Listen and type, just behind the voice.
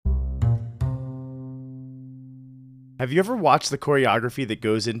Have you ever watched the choreography that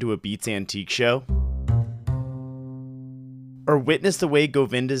goes into a Beats Antique show? Or witnessed the way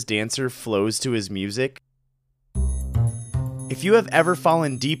Govinda's dancer flows to his music? If you have ever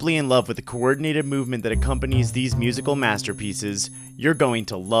fallen deeply in love with the coordinated movement that accompanies these musical masterpieces, you're going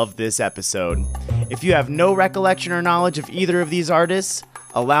to love this episode. If you have no recollection or knowledge of either of these artists,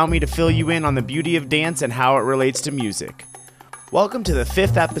 allow me to fill you in on the beauty of dance and how it relates to music. Welcome to the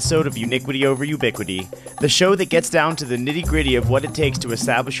 5th episode of Uniquity Over Ubiquity, the show that gets down to the nitty-gritty of what it takes to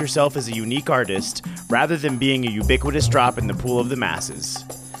establish yourself as a unique artist, rather than being a ubiquitous drop in the pool of the masses.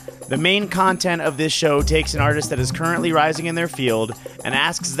 The main content of this show takes an artist that is currently rising in their field and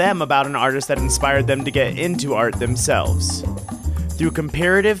asks them about an artist that inspired them to get into art themselves. Through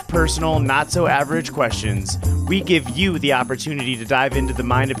comparative, personal, not-so-average questions, we give you the opportunity to dive into the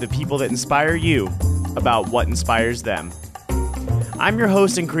mind of the people that inspire you about what inspires them. I'm your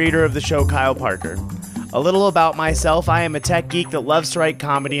host and creator of the show, Kyle Parker. A little about myself, I am a tech geek that loves to write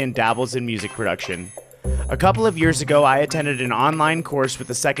comedy and dabbles in music production. A couple of years ago, I attended an online course with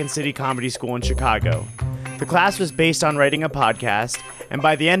the Second City Comedy School in Chicago. The class was based on writing a podcast, and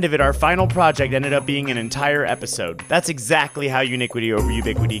by the end of it, our final project ended up being an entire episode. That's exactly how Uniquity Over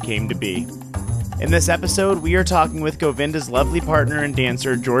Ubiquity came to be. In this episode, we are talking with Govinda's lovely partner and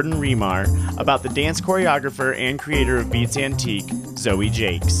dancer, Jordan Remar, about the dance choreographer and creator of Beats Antique, Zoe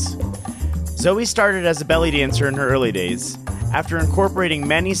Jakes. Zoe started as a belly dancer in her early days. After incorporating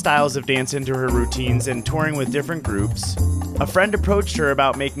many styles of dance into her routines and touring with different groups, a friend approached her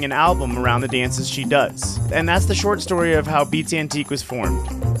about making an album around the dances she does. And that's the short story of how Beats Antique was formed.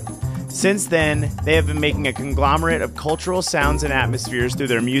 Since then, they have been making a conglomerate of cultural sounds and atmospheres through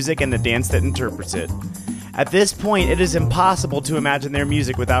their music and the dance that interprets it. At this point, it is impossible to imagine their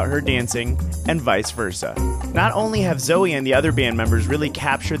music without her dancing, and vice versa. Not only have Zoe and the other band members really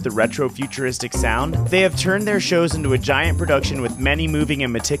captured the retro-futuristic sound, they have turned their shows into a giant production with many moving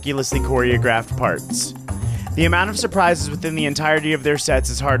and meticulously choreographed parts. The amount of surprises within the entirety of their sets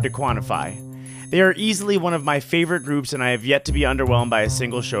is hard to quantify. They are easily one of my favorite groups, and I have yet to be underwhelmed by a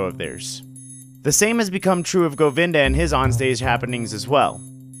single show of theirs. The same has become true of Govinda and his onstage happenings as well.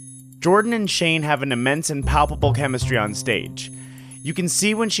 Jordan and Shane have an immense and palpable chemistry on stage. You can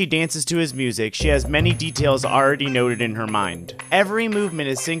see when she dances to his music, she has many details already noted in her mind. Every movement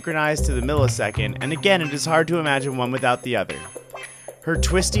is synchronized to the millisecond, and again, it is hard to imagine one without the other. Her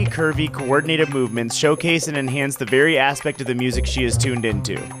twisty, curvy, coordinated movements showcase and enhance the very aspect of the music she is tuned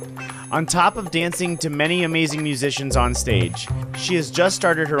into. On top of dancing to many amazing musicians on stage, she has just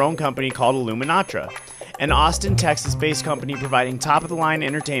started her own company called Illuminatra, an Austin, Texas-based company providing top-of-the-line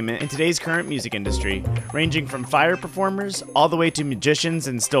entertainment in today's current music industry, ranging from fire performers all the way to magicians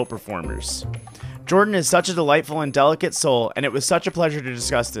and still performers. Jordan is such a delightful and delicate soul, and it was such a pleasure to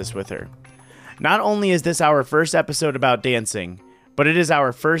discuss this with her. Not only is this our first episode about dancing, but it is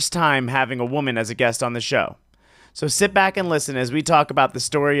our first time having a woman as a guest on the show. So sit back and listen as we talk about the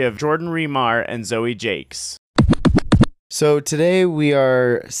story of Jordan Remar and Zoe Jakes. So today we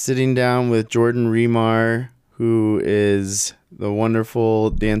are sitting down with Jordan Remar, who is the wonderful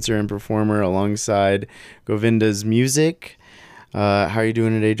dancer and performer alongside Govinda's music. How are you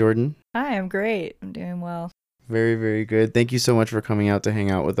doing today, Jordan? Hi, I'm great. I'm doing well. Very, very good. Thank you so much for coming out to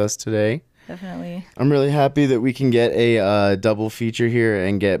hang out with us today. Definitely. I'm really happy that we can get a double feature here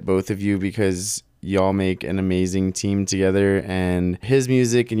and get both of you because y'all make an amazing team together, and his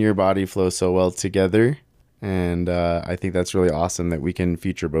music and your body flow so well together. And I think that's really awesome that we can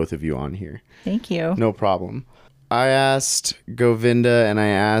feature both of you on here. Thank you. No problem. I asked Govinda and I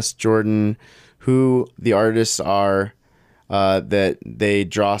asked Jordan who the artists are that they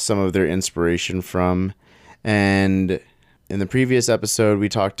draw some of their inspiration from. And in the previous episode, we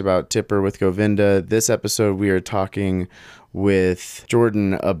talked about Tipper with Govinda. This episode, we are talking with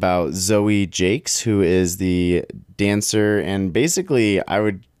Jordan about Zoe Jakes, who is the dancer and basically I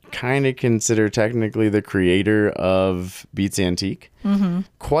would kind of consider technically the creator of Beats Antique. Mm-hmm.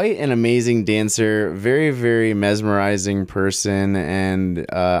 Quite an amazing dancer, very, very mesmerizing person, and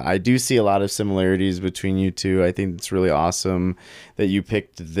I do see a lot of similarities between you two. I think it's really awesome that you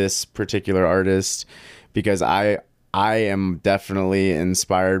picked this particular artist because I am definitely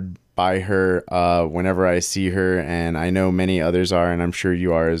inspired by her whenever I see her, and I know many others are, and I'm sure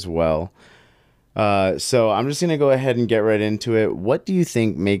you are as well. So I'm just going to go ahead and get right into it. What do you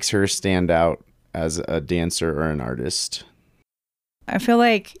think makes her stand out as a dancer or an artist? I feel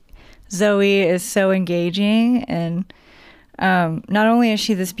like Zoe is so engaging, and not only is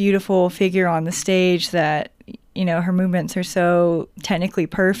she this beautiful figure on the stage that you know, her movements are so technically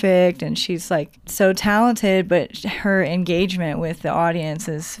perfect and she's like so talented, but her engagement with the audience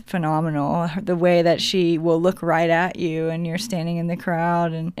is phenomenal. The way that she will look right at you and you're standing in the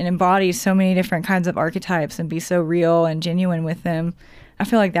crowd and embodies so many different kinds of archetypes and be so real and genuine with them. I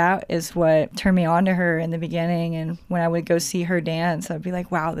feel like that is what turned me on to her in the beginning. And when I would go see her dance, I'd be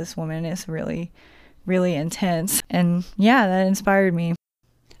like, wow, this woman is really, really intense. And yeah, that inspired me.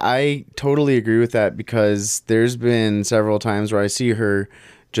 I totally agree with that, because there's been several times where I see her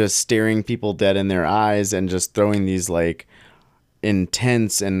just staring people dead in their eyes and just throwing these like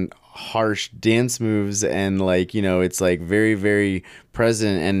intense and harsh dance moves, and like, you know, it's like very, very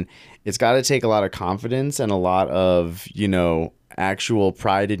present, and it's got to take a lot of confidence and a lot of, you know, actual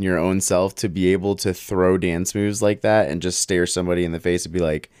pride in your own self to be able to throw dance moves like that and just stare somebody in the face and be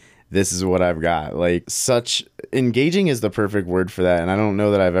like, this is what I've got. Like, such engaging is the perfect word for that. And I don't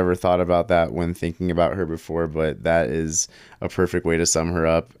know that I've ever thought about that when thinking about her before, but that is a perfect way to sum her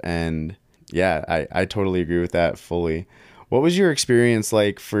up. And yeah, I totally agree with that fully. What was your experience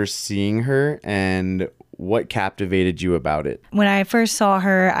like first seeing her, and what captivated you about it? When I first saw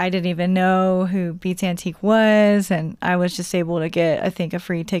her, I didn't even know who Beats Antique was, and I was just able to get, I think, a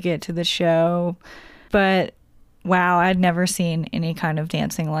free ticket to the show. But wow, I'd never seen any kind of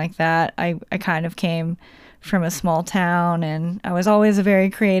dancing like that. I kind of came from a small town, and I was always a very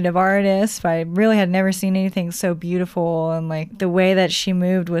creative artist, but I really had never seen anything so beautiful, and like the way that she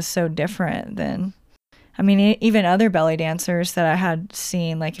moved was so different than, I mean, even other belly dancers that I had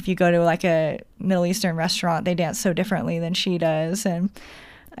seen. Like if you go to like a Middle Eastern restaurant, they dance so differently than she does. And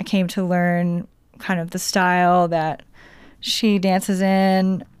I came to learn kind of the style that she dances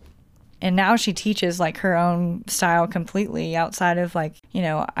in. And now she teaches like her own style completely outside of like, you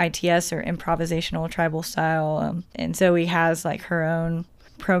know, ITS or improvisational tribal style. And Zoe has like her own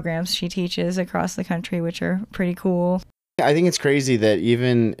programs she teaches across the country, which are pretty cool. I think it's crazy that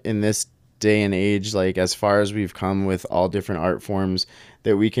even in this day and age, like as far as we've come with all different art forms,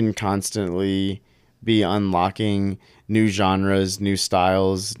 that we can constantly be unlocking new genres, new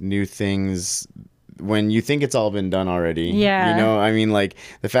styles, new things when you think it's all been done already. Yeah. You know, I mean, like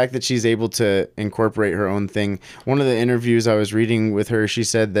the fact that she's able to incorporate her own thing. One of the interviews I was reading with her, she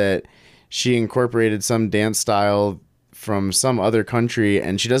said that she incorporated some dance style from some other country,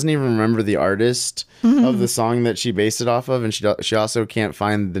 and she doesn't even remember the artist of the song that she based it off of, and she also can't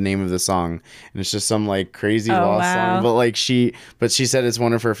find the name of the song, and it's just some like crazy lost song, but like she said it's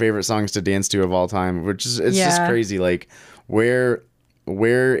one of her favorite songs to dance to of all time, which is just crazy. Like where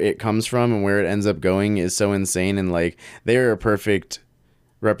it comes from and where it ends up going is so insane, and like they're a perfect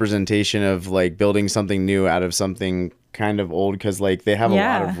representation of like building something new out of something kind of old, because like they have a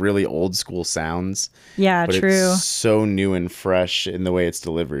lot of really old school sounds, but true, it's so new and fresh in the way it's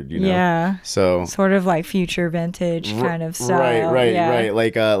delivered, you know. So sort of like future vintage kind of style. Right,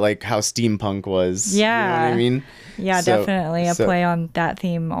 like how steampunk was, you know what I mean. Definitely a play on that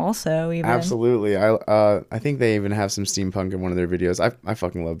theme also, even. Absolutely. I think they even have some steampunk in one of their videos. I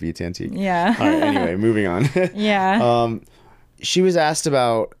fucking love Beats Antique. All right, anyway, moving on. She was asked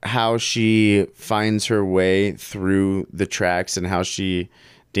about how she finds her way through the tracks and how she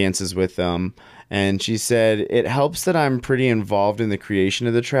dances with them. And she said, it helps that I'm pretty involved in the creation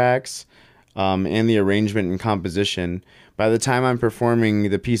of the tracks and the arrangement and composition. By the time I'm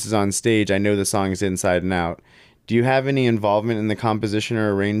performing the pieces on stage, I know the songs inside and out. Do you have any involvement in the composition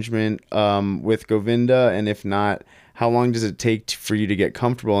or arrangement with Govinda? And if not, how long does it take for you to get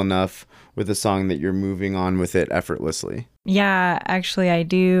comfortable enough with a song that you're moving on with it effortlessly? Yeah, actually, I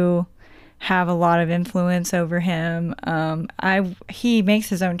do have a lot of influence over him. He makes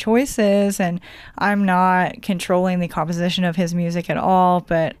his own choices, and I'm not controlling the composition of his music at all,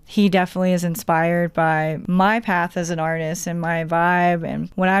 but he definitely is inspired by my path as an artist and my vibe.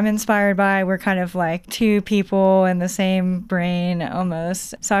 And what I'm inspired by, we're kind of like two people in the same brain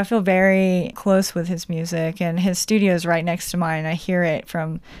almost. So I feel very close with his music, and his studio is right next to mine. I hear it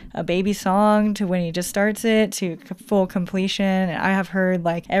from a baby song to when he just starts it to full completion. And I have heard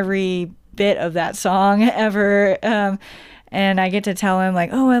like every bit of that song ever, and I get to tell him like,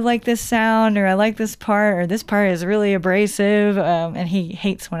 oh, I like this sound, or I like this part, or this part is really abrasive, and he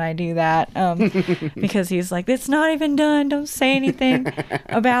hates when I do that, because he's like, it's not even done, don't say anything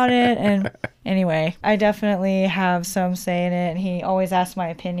about it. And anyway, I definitely have some say in it, and he always asks my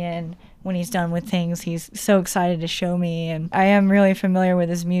opinion when he's done with things. He's so excited to show me, and I am really familiar with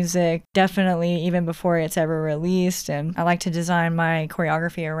his music, definitely even before it's ever released, and I like to design my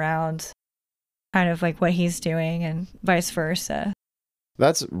choreography around kind of like what he's doing and vice versa.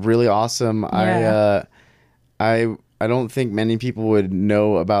 That's really awesome. I don't think many people would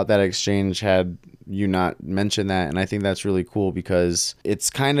know about that exchange had you not mention that. And I think that's really cool because it's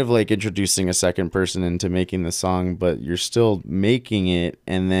kind of like introducing a second person into making the song, but you're still making it.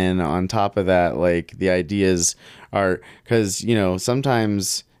 And then on top of that, like the ideas are, because, you know,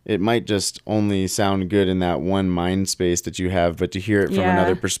 sometimes it might just only sound good in that one mind space that you have, but to hear it from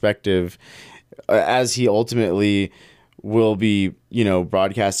another perspective, as he ultimately will be, you know,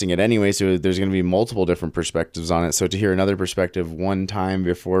 broadcasting it anyway, so there's going to be multiple different perspectives on it. So to hear another perspective one time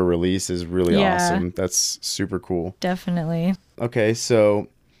before release is really awesome. That's super cool. Definitely. Okay, so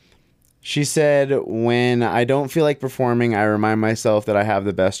she said, when I don't feel like performing, I remind myself that I have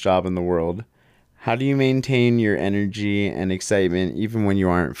the best job in the world. How do you maintain your energy and excitement even when you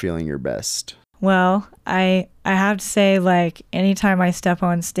aren't feeling your best? Well, I have to say, like, anytime I step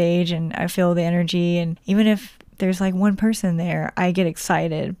on stage and I feel the energy, and even if there's like one person there, I get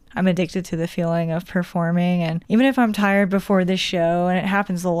excited. I'm addicted to the feeling of performing. And even if I'm tired before this show, and it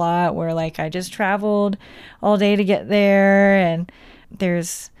happens a lot where like I just traveled all day to get there and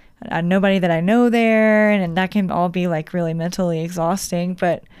there's nobody that I know there, and that can all be like really mentally exhausting.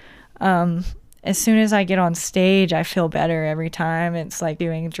 But as soon as I get on stage, I feel better every time. It's like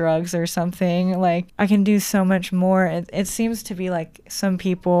doing drugs or something. Like, I can do so much more. It seems to be like some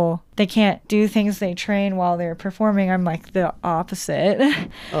people, they can't do things they train while they're performing. I'm like the opposite.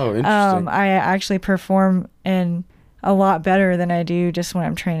 Oh, interesting. I actually perform in a lot better than I do just when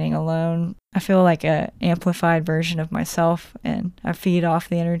I'm training alone. I feel like a amplified version of myself, and I feed off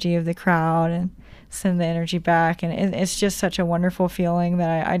the energy of the crowd and send the energy back, and it's just such a wonderful feeling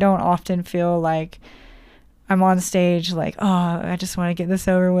that I don't often feel like I'm on stage like, oh, I just want to get this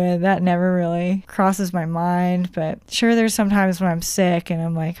over with. That never really crosses my mind. But sure, there's sometimes when I'm sick and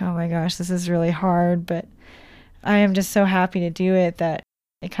I'm like, oh my gosh, this is really hard, but I am just so happy to do it that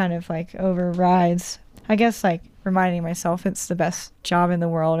it kind of like overrides, I guess, like reminding myself it's the best job in the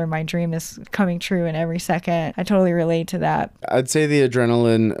world, or my dream is coming true in every second. I totally relate to that. I'd say the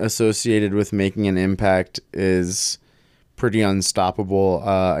adrenaline associated with making an impact is pretty unstoppable.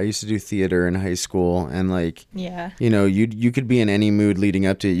 I used to do theater in high school, and like, you know, you could be in any mood leading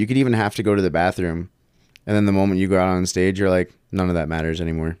up to it. You could even have to go to the bathroom, and then the moment you go out on stage, you're like, none of that matters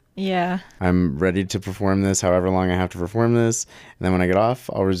anymore. Yeah. I'm ready to perform this however long I have to perform this. And then when I get off,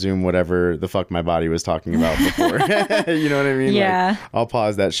 I'll resume whatever the fuck my body was talking about before. You know what I mean? Yeah. Like, I'll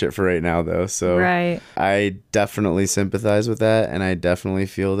pause that shit for right now, though. So right. I definitely sympathize with that, and I definitely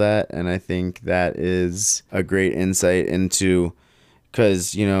feel that. And I think that is a great insight into,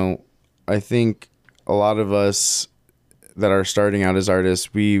 because, you know, I think a lot of us that are starting out as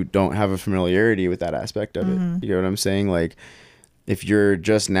artists, we don't have a familiarity with that aspect of it. You know what I'm saying? Like, if you're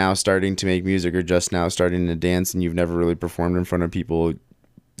just now starting to make music or just now starting to dance and you've never really performed in front of people,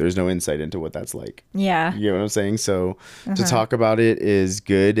 there's no insight into what that's like. Yeah. You know what I'm saying? So to talk about it is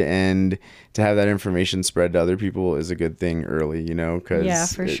good, and to have that information spread to other people is a good thing early, you know,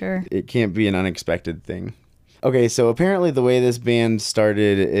 because sure. It can't be an unexpected thing. Okay, so apparently the way this band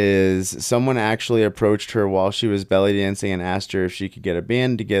started is someone actually approached her while she was belly dancing and asked her if she could get a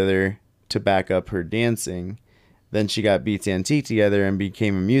band together to back up her dancing. Then she got Beats Antique together and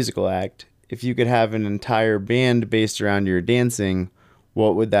became a musical act. If you could have an entire band based around your dancing,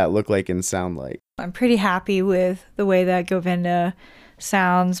 what would that look like and sound like? I'm pretty happy with the way that Govinda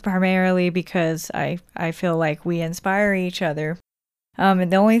sounds, primarily because I feel like we inspire each other. And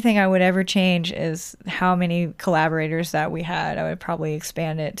the only thing I would ever change is how many collaborators that we had. I would probably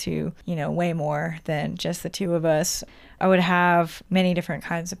expand it to, you know, way more than just the two of us. I would have many different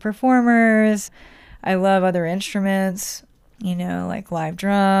kinds of performers. I love other instruments, you know, like live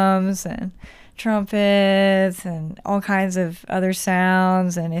drums and trumpets and all kinds of other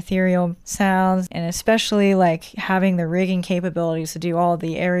sounds and ethereal sounds, and especially like having the rigging capabilities to do all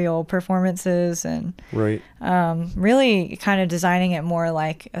the aerial performances, and really kind of designing it more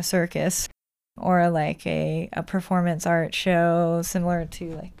like a circus or like a performance art show similar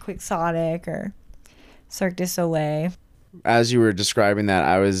to like Quixotic or Cirque du Soleil. As you were describing that,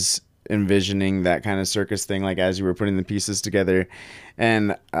 I was envisioning that kind of circus thing, like as you were putting the pieces together.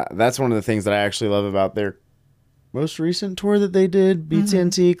 And that's one of the things that I actually love about their most recent tour that they did, Beats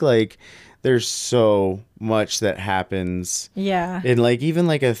Antique. Like, there's so much that happens in like even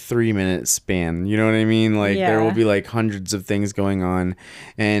like a 3-minute span, you know what I mean? Like there will be like hundreds of things going on,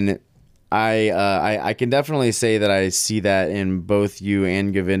 and I can definitely say that I see that in both you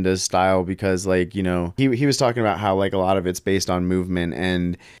and Govinda's style, because like, you know, he was talking about how like a lot of it's based on movement,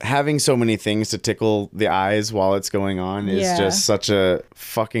 and having so many things to tickle the eyes while it's going on is just such a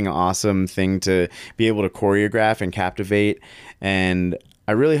fucking awesome thing to be able to choreograph and captivate. And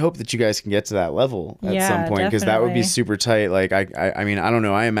I really hope that you guys can get to that level at Yeah, some point, because that would be definitely. super tight. Like I mean, I don't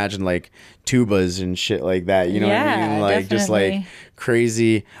know. I imagine like tubas and shit like that. You know what I Yeah, mean? Like just like definitely.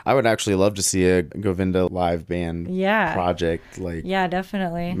 crazy. I would actually love to see a Govinda live band Yeah. project, like Yeah,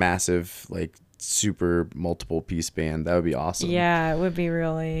 definitely. massive, like super multiple piece band. That would be awesome. Yeah, it would be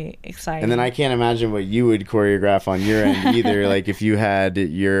really exciting. And then I can't imagine what you would choreograph on your end either. Like if you had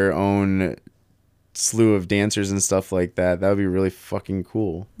your own slew of dancers and stuff like that, that would be really fucking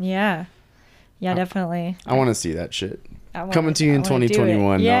cool. Yeah. Yeah, definitely. I want to see that shit. I wanna- Coming to you in I wanna do it. 2021.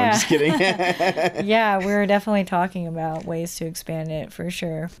 No, I'm Yeah. just kidding. Yeah, we're definitely talking about ways to expand it for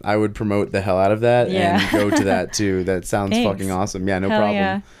sure. I would promote the hell out of that Yeah. and go to that too. That sounds Thanks. fucking awesome. Yeah, no Hell problem.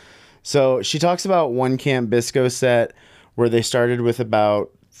 yeah. So she talks about one Camp Bisco set where they started with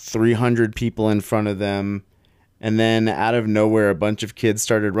about 300 people in front of them. And then out of nowhere, a bunch of kids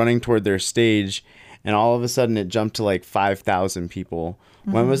started running toward their stage. And all of a sudden, it jumped to like 5,000 people.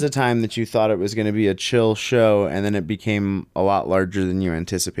 When was the time that you thought it was going to be a chill show and then it became a lot larger than you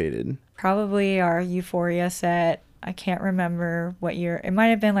anticipated? Probably our Euphoria set. I can't remember what year. It might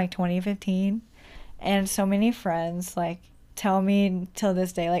have been like 2015. And so many friends like tell me till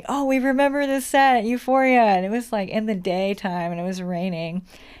this day, like, oh, we remember this set at Euphoria. And it was like in the daytime and it was raining.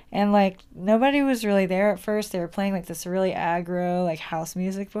 And like nobody was really there at first. They were playing like this really aggro, like house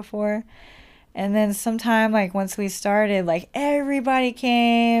music before. And then sometime, like, once we started, like, everybody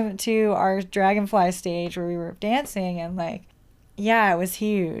came to our Dragonfly stage where we were dancing, and, like, yeah, it was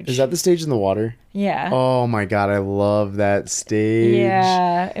huge. Is that the stage in the water? Yeah. Oh my God, I love that stage.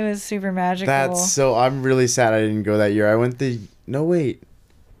 Yeah, it was super magical. That's so, I'm really sad I didn't go that year. I went no, wait.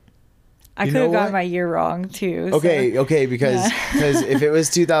 I you could have know gotten what? my year wrong, too. Okay, because Yeah. if it was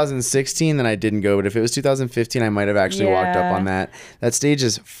 2016, then I didn't go. But if it was 2015, I might have actually walked up Yeah. on that. That stage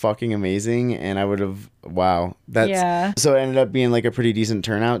is fucking amazing, and I would have. Wow, that's Yeah. so. It ended up being like a pretty decent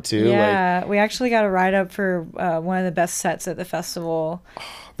turnout too. Yeah, we actually got a write up for one of the best sets at the festival.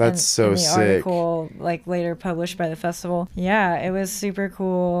 That's so in the sick. article, like later published by the festival. Yeah, it was super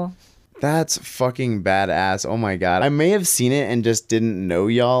cool. That's fucking badass. Oh my God. I may have seen it and just didn't know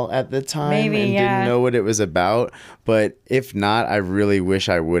y'all at the time Maybe, and yeah. didn't know what it was about. But if not, I really wish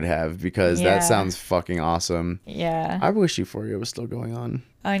I would have, because Yeah. that sounds fucking awesome. Yeah, I wish Euphoria was still going on.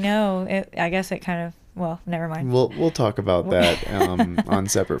 I know. I guess it kind of. Well, never mind. We'll talk about that on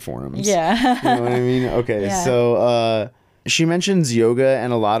separate forums. Yeah. You know what I mean? Okay, Yeah. so she mentions yoga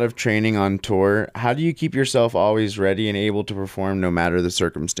and a lot of training on tour. How do you keep yourself always ready and able to perform no matter the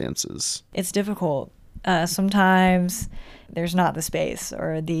circumstances? It's difficult. Sometimes there's not the space,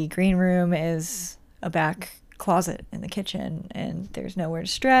 or the green room is a back closet in the kitchen and there's nowhere to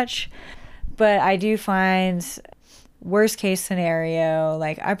stretch. But I do find worst case scenario,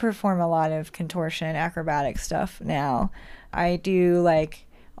 like I perform a lot of contortion acrobatic stuff now. I do like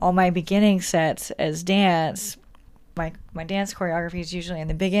all my beginning sets as dance. My dance choreography is usually in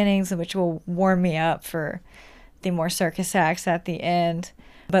the beginnings, which will warm me up for the more circus acts at the end.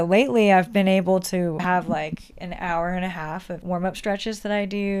 But lately I've been able to have like an hour and a half of warm-up stretches that I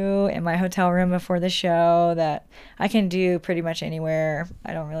do in my hotel room before the show that I can do pretty much anywhere.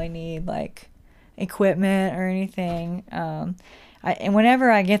 I don't really need like equipment or anything. And whenever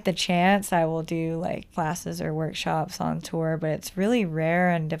I get the chance, I will do like classes or workshops on tour, but it's really rare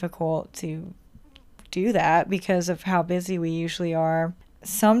and difficult to do that because of how busy we usually are.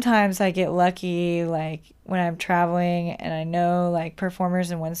 Sometimes I get lucky, like when I'm traveling and I know like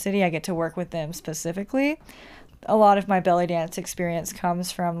performers in one city, I get to work with them specifically. A lot of my belly dance experience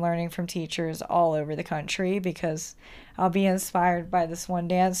comes from learning from teachers all over the country, because I'll be inspired by this one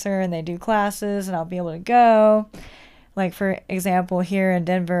dancer and they do classes and I'll be able to go. Like for example, here in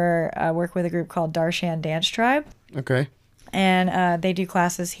Denver, I work with a group called Darshan Dance Tribe. Okay. And they do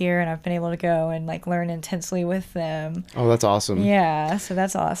classes here, and I've been able to go and like learn intensely with them. Oh, that's awesome. Yeah, so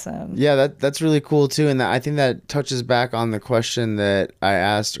that's awesome. Yeah, that's really cool too, and I think that touches back on the question that I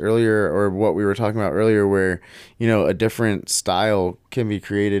asked earlier, or what we were talking about earlier, where a different style can be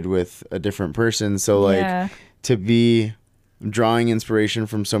created with a different person. So like Yeah. to be drawing inspiration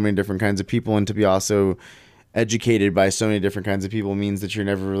from so many different kinds of people, and to be also educated by so many different kinds of people, means that you're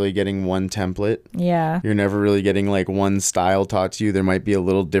never really getting one template. Yeah. You're never really getting like one style taught to you. There might be a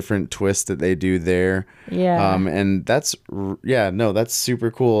little different twist that they do there. Yeah. And that's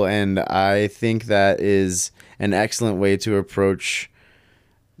super cool. And I think that is an excellent way to approach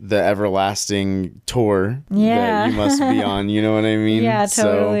the everlasting tour Yeah. that you must be on. You know what I mean? Yeah,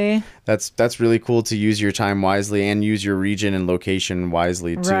 totally. So that's really cool to use your time wisely and use your region and location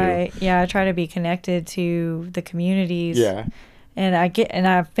wisely too. Right. Yeah, I try to be connected to the communities. Yeah. And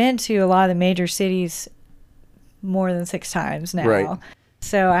I've been to a lot of the major cities more than 6 times now. Right.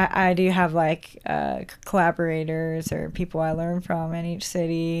 So I do have like collaborators or people I learn from in each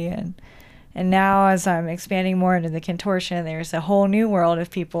city, and now as I'm expanding more into the contortion, there's a whole new world of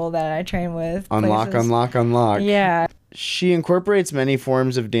people that I train with. Unlock, places. unlock, unlock. Yeah. She incorporates many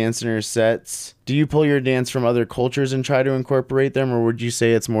forms of dance in her sets. Do you pull your dance from other cultures and try to incorporate them, or would you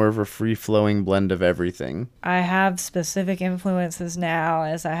say it's more of a free-flowing blend of everything? I have specific influences now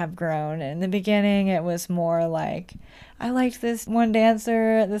as I have grown. In the beginning, it was more like, I liked this one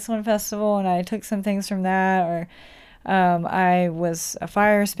dancer at this one festival, and I took some things from that, or I was a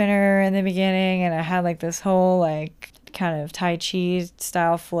fire spinner in the beginning, and I had like this whole like kind of Tai Chi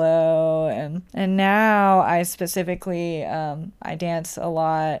style flow, and now I specifically I dance a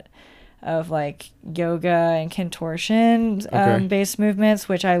lot of like yoga and contortion based movements,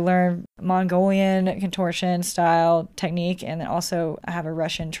 which I learned Mongolian contortion style technique, and then also I have a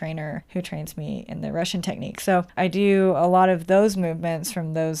Russian trainer who trains me in the Russian technique. So I do a lot of those movements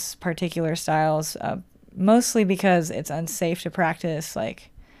from those particular styles, mostly because it's unsafe to practice like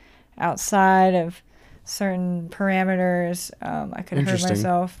outside of certain parameters. I could hurt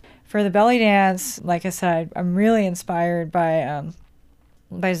myself. For the belly dance, like I said, I'm really inspired by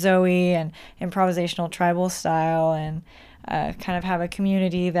Zoe and improvisational tribal style, and kind of have a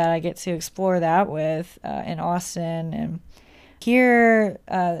community that I get to explore that with in Austin. And here,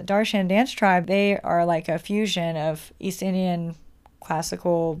 Darshan Dance Tribe, they are like a fusion of East Indian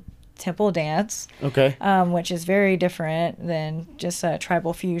classical temple dance, which is very different than just a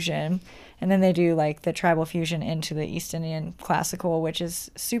tribal fusion. And then they do like the tribal fusion into the East Indian classical, which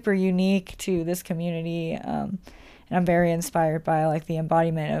is super unique to this community. And I'm very inspired by like the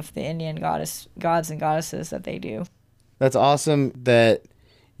embodiment of the Indian gods and goddesses that they do. That's awesome that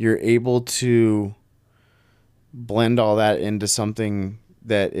you're able to blend all that into something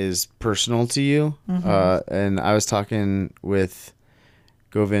that is personal to you. And I was talking with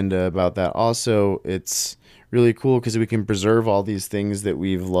Govinda about that. Also, it's really cool because we can preserve all these things that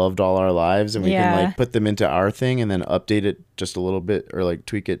we've loved all our lives, and we can like put them into our thing and then update it just a little bit, or like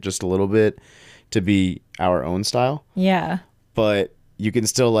tweak it just a little bit to be our own style. Yeah. But you can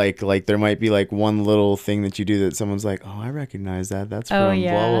still like there might be like one little thing that you do that someone's like, oh, I recognize that. That's from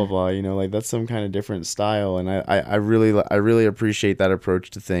blah, blah, blah. You know, like that's some kind of different style. And I really appreciate that approach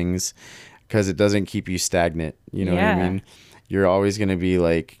to things, because it doesn't keep you stagnant. You know what I mean? You're always going to be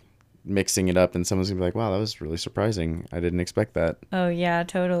like mixing it up, and someone's gonna be like, wow, that was really surprising. I didn't expect that. Oh yeah,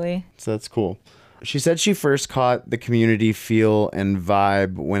 totally. So that's cool. She said she first caught the community feel and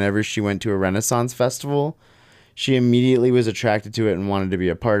vibe whenever she went to a Renaissance festival. She immediately was attracted to it and wanted to be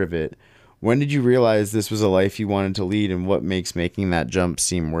a part of it. When did you realize this was a life you wanted to lead, and what makes making that jump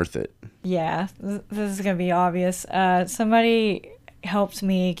seem worth it? Yeah, this is gonna be obvious. Somebody helped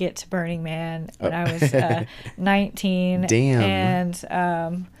me get to Burning Man when I was 19. Damn.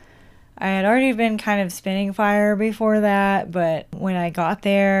 And I had already been kind of spinning fire before that, but when I got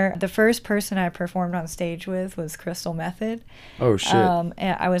there, the first person I performed on stage with was Crystal Method. Oh, shit. And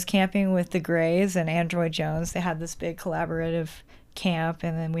I was camping with the Greys and Android Jones. They had this big collaborative camp,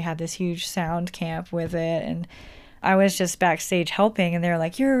 and then we had this huge sound camp with it. And I was just backstage helping, and they were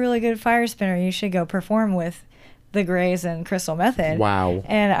like, you're a really good fire spinner. You should go perform with the Greys and Crystal Method. Wow.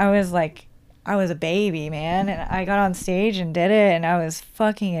 And I was like, I was a baby, man, and I got on stage and did it, and I was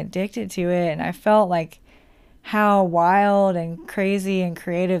fucking addicted to it, and I felt like how wild and crazy and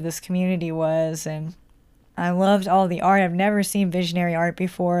creative this community was, and I loved all the art. I've never seen visionary art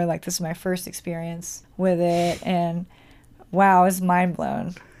before. Like, this is my first experience with it, and wow, I was mind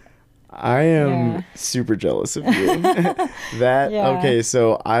blown. I am super jealous of you. Okay,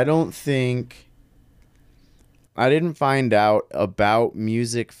 so I didn't find out about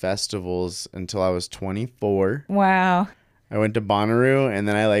music festivals until I was 24. Wow. I went to Bonnaroo, and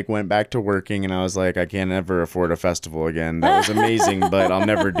then I like went back to working, and I was like, I can't ever afford a festival again. That was amazing, but I'll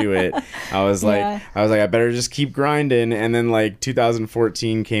never do it. I was like, I better just keep grinding. And then like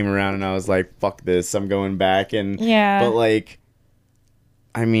 2014 came around, and I was like, fuck this, I'm going back. And but like,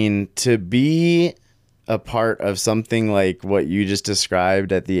 I mean, to be a part of something like what you just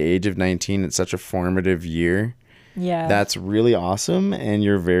described at the age of 19, it's such a formative year. Yeah. That's really awesome, and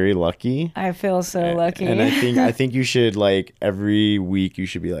you're very lucky. I feel so lucky. And I think you should, like, every week you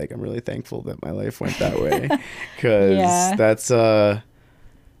should be like, I'm really thankful that my life went that way. Cuz that's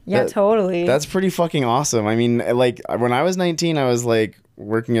totally. That's pretty fucking awesome. I mean, like, when I was 19, I was like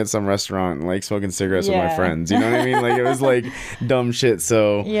working at some restaurant and like smoking cigarettes with my friends. You know what I mean? Like, it was like dumb shit.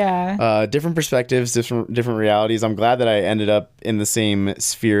 So different perspectives, different realities. I'm glad that I ended up in the same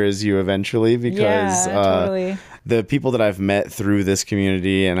sphere as you eventually, because totally. The people that I've met through this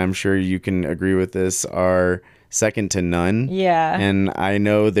community, and I'm sure you can agree with this, are second to none. Yeah. And I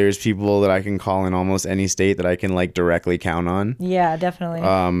know there's people that I can call in almost any state that I can like directly count on. Yeah, definitely.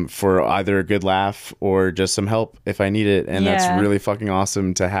 For either a good laugh or just some help if I need it. And that's really fucking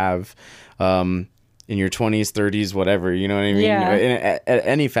awesome to have in your 20s, 30s, whatever, you know what I mean? Yeah. At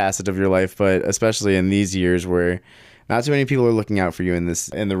any facet of your life, but especially in these years where not too many people are looking out for you in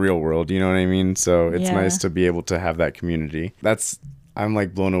the real world, you know what I mean? So it's nice to be able to have that community. I'm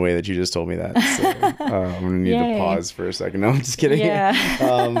like blown away that you just told me that. So I'm gonna need to pause for a second. No, I'm just kidding.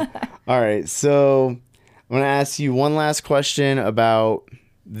 Yeah. All right, so I'm gonna ask you one last question about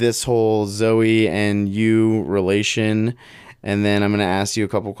this whole Zoe and you relation, and then I'm gonna ask you a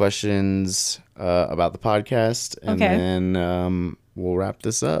couple questions about the podcast, and then we'll wrap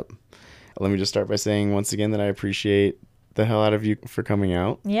this up. Let me just start by saying once again that I appreciate the hell out of you for coming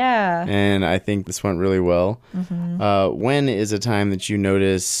out. Yeah. And I think this went really well. When is a time that you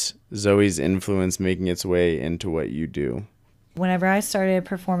notice Zoe's influence making its way into what you do? Whenever I started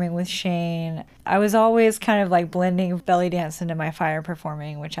performing with Shane, I was always kind of like blending belly dance into my fire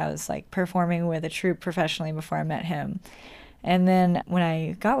performing, which I was like performing with a troupe professionally before I met him. And then when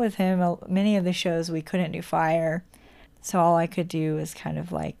I got with him, many of the shows we couldn't do fire. So all I could do was kind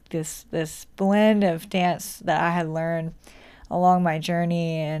of like this blend of dance that I had learned along my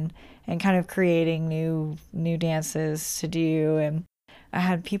journey and kind of creating new dances to do. And I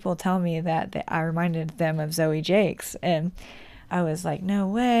had people tell me that I reminded them of Zoe Jakes. And I was like, no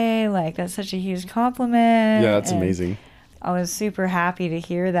way, like that's such a huge compliment. Yeah, that's amazing. I was super happy to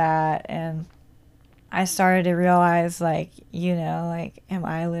hear that. And I started to realize like, you know, like, am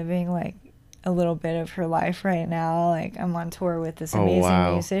I living like a little bit of her life right now? Like I'm on tour with this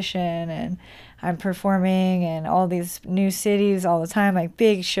amazing musician and I'm performing in all these new cities all the time, like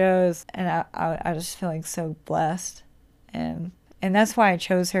big shows, and I just feel like so blessed, and that's why I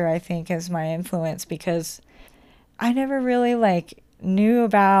chose her, I think, as my influence, because I never really like knew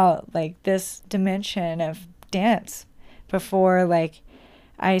about like this dimension of dance before like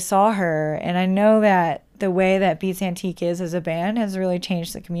I saw her. And I know that the way that Beats Antique is as a band has really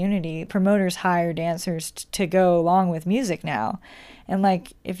changed the community. Promoters hire dancers to go along with music now. And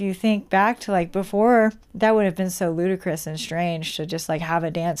like, if you think back to like before, that would have been so ludicrous and strange to just like have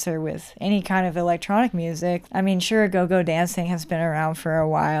a dancer with any kind of electronic music. I mean, sure, go-go dancing has been around for a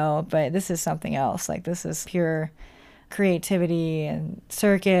while, but this is something else. Like this is pure creativity and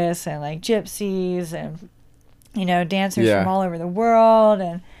circus and like gypsies and, you know, dancers from all over the world.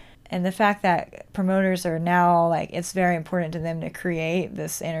 And the fact that promoters are now, like, it's very important to them to create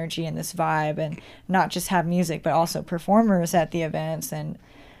this energy and this vibe and not just have music, but also performers at the events. And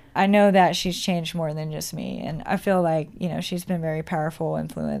I know that she's changed more than just me. And I feel like, you know, she's been very powerful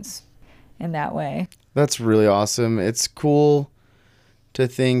influence in that way. That's really awesome. It's cool to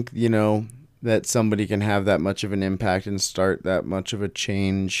think, you know, that somebody can have that much of an impact and start that much of a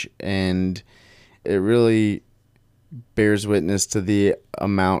change. And it really bears witness to the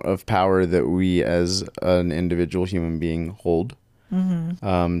amount of power that we as an individual human being hold,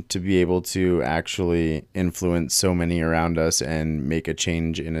 to be able to actually influence so many around us and make a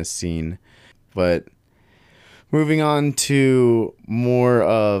change in a scene. But moving on to more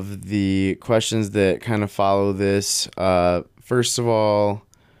of the questions that kind of follow this, first of all,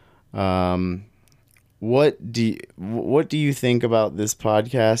 what do you think about this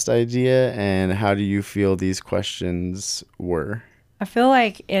podcast idea, and how do you feel these questions were? I feel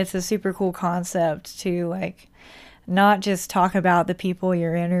like it's a super cool concept to like not just talk about the people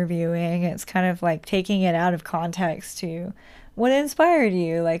you're interviewing. It's kind of like taking it out of context to what inspired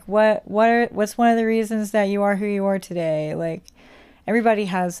you, like what's one of the reasons that you are who you are today. Like everybody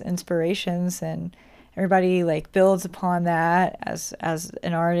has inspirations and everybody like builds upon that as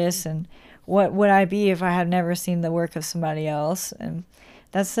an artist. And what would I be if I had never seen the work of somebody else? And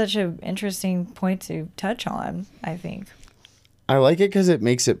that's such an interesting point to touch on, I think. I like it because it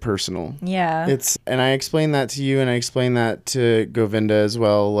makes it personal. Yeah. And I explained that to you, and I explained that to Govinda as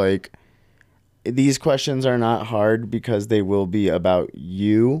well. Like, these questions are not hard because they will be about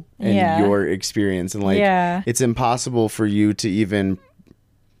you and your experience. And like, it's impossible for you to even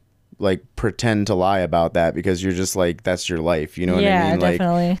like pretend to lie about that, because you're just like, that's your life, you know what I mean? Like,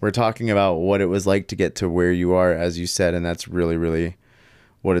 definitely. we're talking about what it was like to get to where you are, as you said, and that's really, really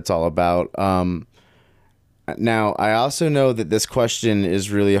what it's all about. Now, I also know that this question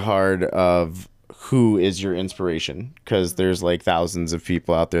is really hard of who is your inspiration, because there's like thousands of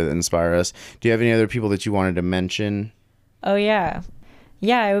people out there that inspire us. Do you have any other people that you wanted to mention? Oh, yeah.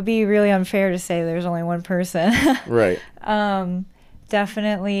 Yeah, it would be really unfair to say there's only one person. Right.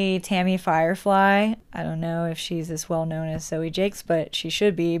 Definitely Tammy Firefly. I don't know if she's as well known as Zoe Jakes, but she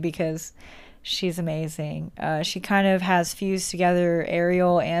should be, because She's amazing. She kind of has fused together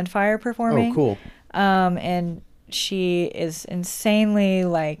aerial and fire performing. Oh, cool. And she is insanely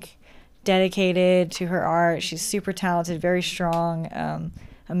like dedicated to her art. She's super talented, very strong,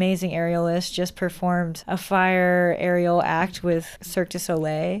 amazing aerialist. Just performed a fire aerial act with Cirque du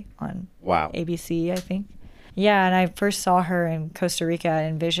Soleil on ABC, I think. Yeah, and I first saw her in Costa Rica at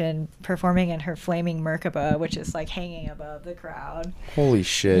Envision performing in her flaming Merkaba, which is like hanging above the crowd. Holy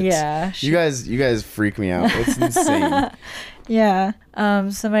shit. Yeah. You guys freak me out. It's insane. Yeah.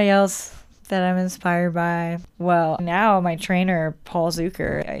 Somebody else that I'm inspired by. Well, now my trainer, Paul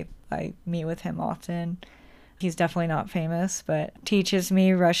Zucker, I meet with him often. He's definitely not famous, but teaches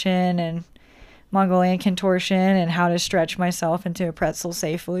me Russian and Mongolian contortion and how to stretch myself into a pretzel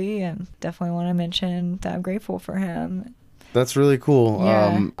safely, and definitely want to mention that I'm grateful for him. That's really cool.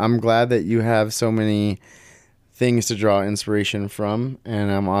 Yeah. I'm glad that you have so many things to draw inspiration from, and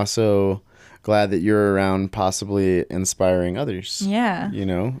I'm also glad that you're around possibly inspiring others. Yeah. You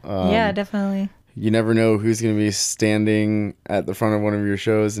know? Yeah, definitely. You never know who's going to be standing at the front of one of your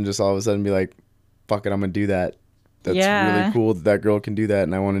shows and just all of a sudden be like, fuck it, I'm going to do that. That's really cool that girl can do that,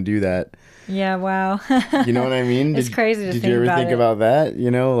 and I want to do that. Yeah, wow. You know what I mean? It's crazy to think about. Did you ever think about that? You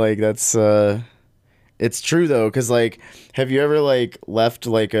know, like that's it's true though, because like, have you ever like left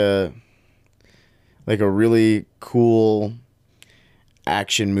like a really cool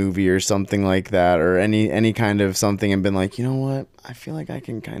action movie or something like that, or any kind of something, and been like, you know what, I feel like I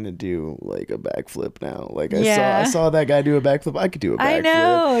can kind of do like a backflip now. Like I saw that guy do a backflip, I could do a backflip. I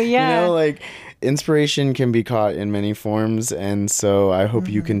know, yeah. You know, like inspiration can be caught in many forms, and so I hope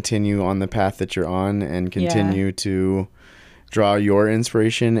you continue on the path that you're on and continue to draw your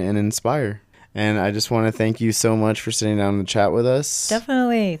inspiration and inspire. And I just want to thank you so much for sitting down and chat with us.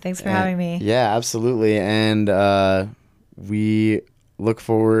 Definitely. Thanks for having me. Yeah, absolutely. And we look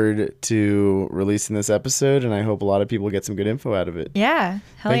forward to releasing this episode, and I hope a lot of people get some good info out of it. Yeah.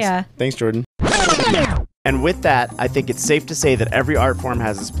 Hell Thanks, Jordan. And with that, I think it's safe to say that every art form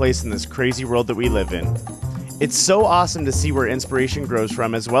has its place in this crazy world that we live in. It's so awesome to see where inspiration grows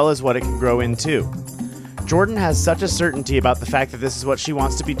from, as well as what it can grow into. Jordan has such a certainty about the fact that this is what she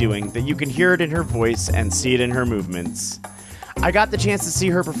wants to be doing that you can hear it in her voice and see it in her movements. I got the chance to see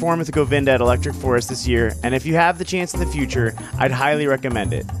her perform with Govinda at Electric Forest this year, and if you have the chance in the future, I'd highly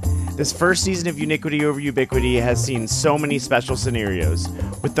recommend it. This first season of Uniquity Over Ubiquity has seen so many special scenarios,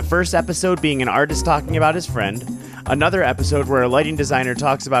 with the first episode being an artist talking about his friend, another episode where a lighting designer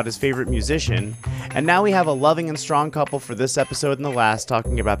talks about his favorite musician, and now we have a loving and strong couple for this episode and the last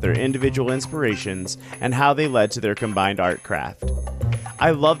talking about their individual inspirations and how they led to their combined art craft.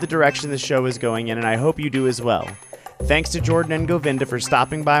 I love the direction this show is going in, and I hope you do as well. Thanks to Jordan and Govinda for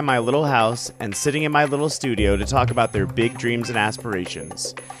stopping by my little house and sitting in my little studio to talk about their big dreams and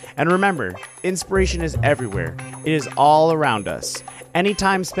aspirations. And remember, inspiration is everywhere. It is all around us. Any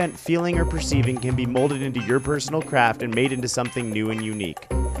time spent feeling or perceiving can be molded into your personal craft and made into something new and unique.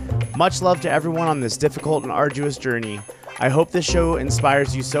 Much love to everyone on this difficult and arduous journey. I hope this show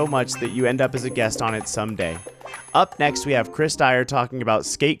inspires you so much that you end up as a guest on it someday. Up next, we have Chris Dyer talking about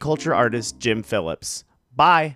skate culture artist Jim Phillips. Bye!